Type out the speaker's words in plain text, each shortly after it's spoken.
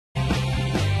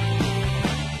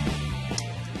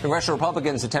Congressional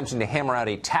Republicans attempting to hammer out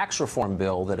a tax reform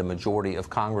bill that a majority of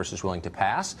Congress is willing to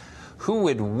pass. Who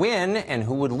would win and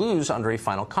who would lose under a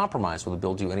final compromise? Will the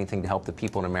bill do anything to help the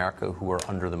people in America who are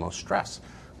under the most stress?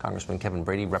 Congressman Kevin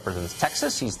Brady represents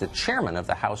Texas. He's the chairman of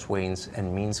the House Ways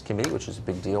and Means Committee, which is a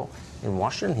big deal in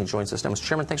Washington. He joins us now. Mr.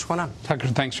 Chairman, thanks for coming on. Tucker,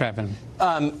 thanks for having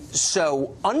me.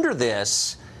 So under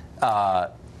this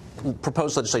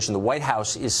proposed legislation, the White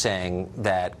House is saying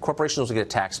that corporations will get a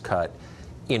tax cut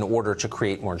in order to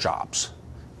create more jobs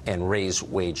and raise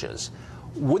wages.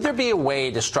 Would there be a way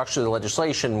to structure the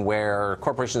legislation where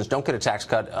corporations don't get a tax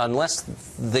cut unless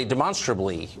they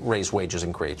demonstrably raise wages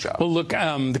and create jobs? Well, look,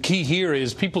 the key here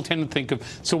is people tend to think of,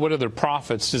 so what are their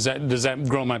profits? Does that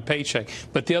grow my paycheck?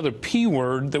 But the other P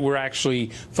word that we're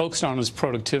actually focused on is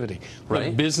productivity. Right.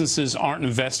 Look, businesses aren't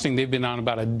investing. They've been on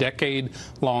about a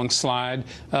decade-long slide.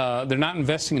 They're not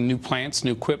investing in new plants,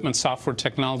 new equipment, software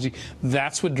technology.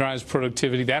 That's what drives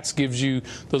productivity. That gives you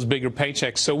those bigger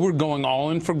paychecks. So we're going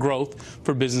all in for growth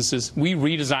for businesses. We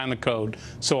redesign the code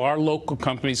so our local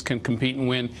companies can compete and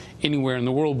win anywhere in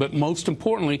the world. But most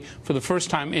importantly, for the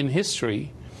first time in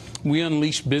history, we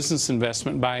unleash business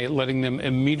investment by letting them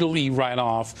immediately write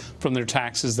off from their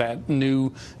taxes that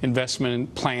new investment in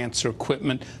plants or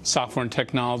equipment, software and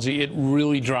technology. It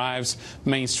really drives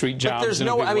Main Street jobs. But there's in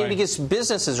no, a big I mean, way. because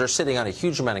businesses are sitting on a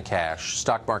huge amount of cash,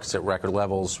 stock market's at record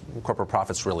levels, corporate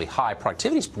profits really high,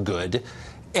 productivity's good,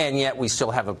 and yet we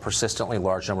still have a persistently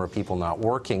large number of people not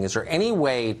working. Is there any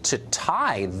way to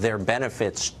tie their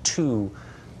benefits to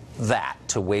that,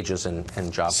 to wages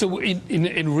and jobs? So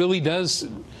it really does.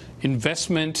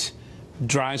 Investment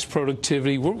drives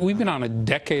productivity. We've been on a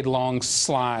decade-long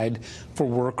slide for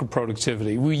worker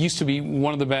productivity. We used to be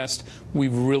one of the best.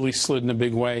 We've really slid in a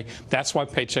big way. That's why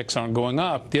paychecks aren't going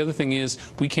up. The other thing is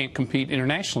we can't compete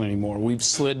internationally anymore. We've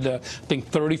slid, I think,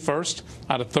 31st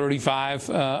out of 35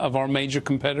 of our major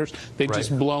competitors. They've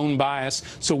just blown by us.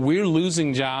 So we're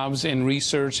losing jobs in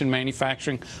research and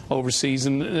manufacturing overseas.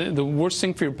 And the worst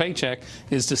thing for your paycheck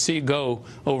is to see it go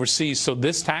overseas. So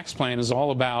this tax plan is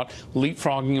all about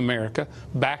leapfrogging America,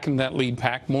 back in that lead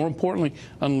pack. More importantly,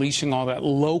 unleashing all that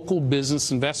local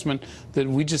business investment that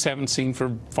we just haven't seen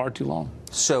for far too long.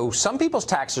 So some people's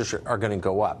taxes are going to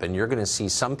go up, and you're going to see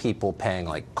some people paying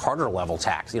like Carter-level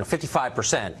tax,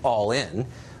 55% all in,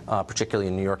 particularly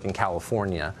in New York and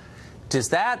California. Does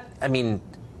that, I mean,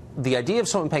 the idea of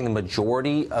someone paying the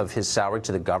majority of his salary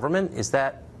to the government, is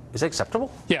that acceptable?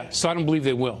 Yeah, so I don't believe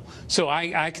they will. So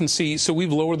I can see, so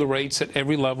we've lowered the rates at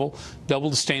every level,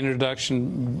 doubled the standard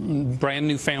deduction, brand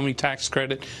new family tax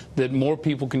credit that more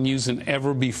people can use than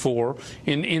ever before.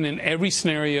 In every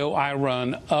scenario I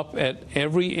run, up at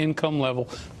every income level,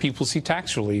 people see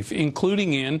tax relief,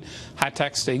 including in high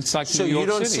tax states like New York City. So you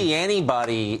don't see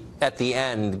anybody at the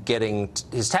end getting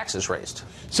his taxes raised?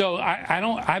 So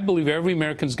I believe every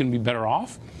American is going to be better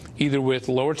off, either with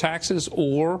lower taxes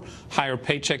or higher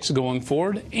paychecks going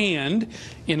forward. And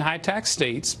in high tax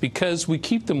states, because we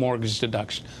keep the mortgage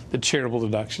deduction, the charitable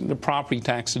deduction, the property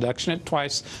tax deduction at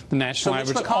twice the national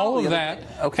average, all of that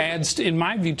adds, in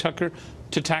my view, Tucker,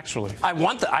 to tax relief.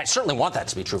 I certainly want that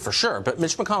to be true for sure. But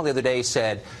Mitch McConnell the other day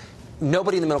said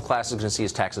nobody in the middle class is going to see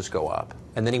his taxes go up.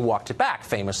 And then he walked it back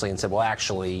famously and said, well,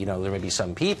 actually, there may be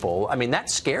some people. I mean,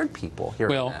 that scared people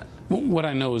hearing that. Well, what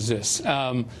I know is this.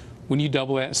 When you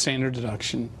double that standard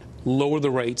deduction, lower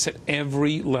the rates at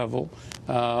every level,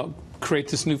 create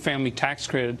this new family tax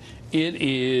credit,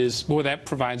 that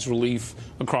provides relief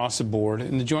across the board.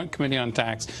 And the Joint Committee on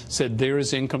Tax said there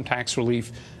is income tax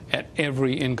relief at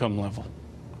every income level.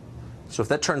 So if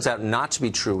that turns out not to be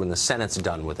true when the Senate's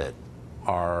done with it,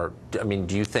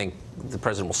 do you think the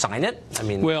president will sign it?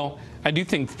 Well, I do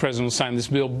think the president will sign this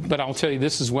bill, but I'll tell you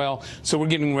this as well. So we're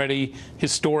getting ready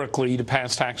historically to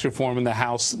pass tax reform in the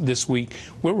House this week.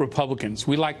 We're Republicans.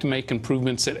 We like to make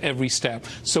improvements at every step.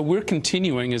 So we're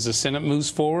continuing as the Senate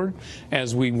moves forward,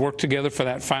 as we work together for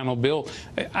that final bill.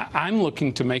 I'm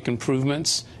looking to make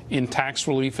improvements in tax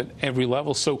relief at every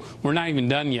level. So we're not even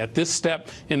done yet. This step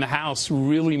in the House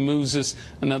really moves us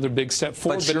another big step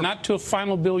forward, but not to a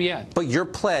final bill yet. But your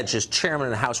pledge as chairman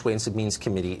of the House Ways and Means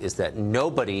Committee is that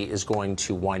nobody is going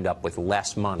to wind up with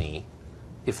less money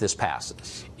if this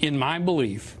passes. In my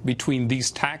belief, between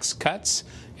these tax cuts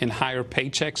and higher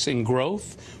paychecks and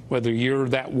growth, whether you're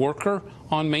that worker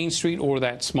on Main Street or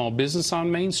that small business on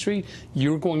Main Street,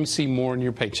 you're going to see more in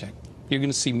your paycheck. You're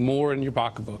going to see more in your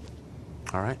pocketbook.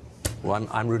 All right. Well,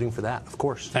 I'm rooting for that, of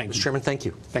course. Thanks. Mr. Chairman, thank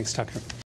you. Thanks, Tucker.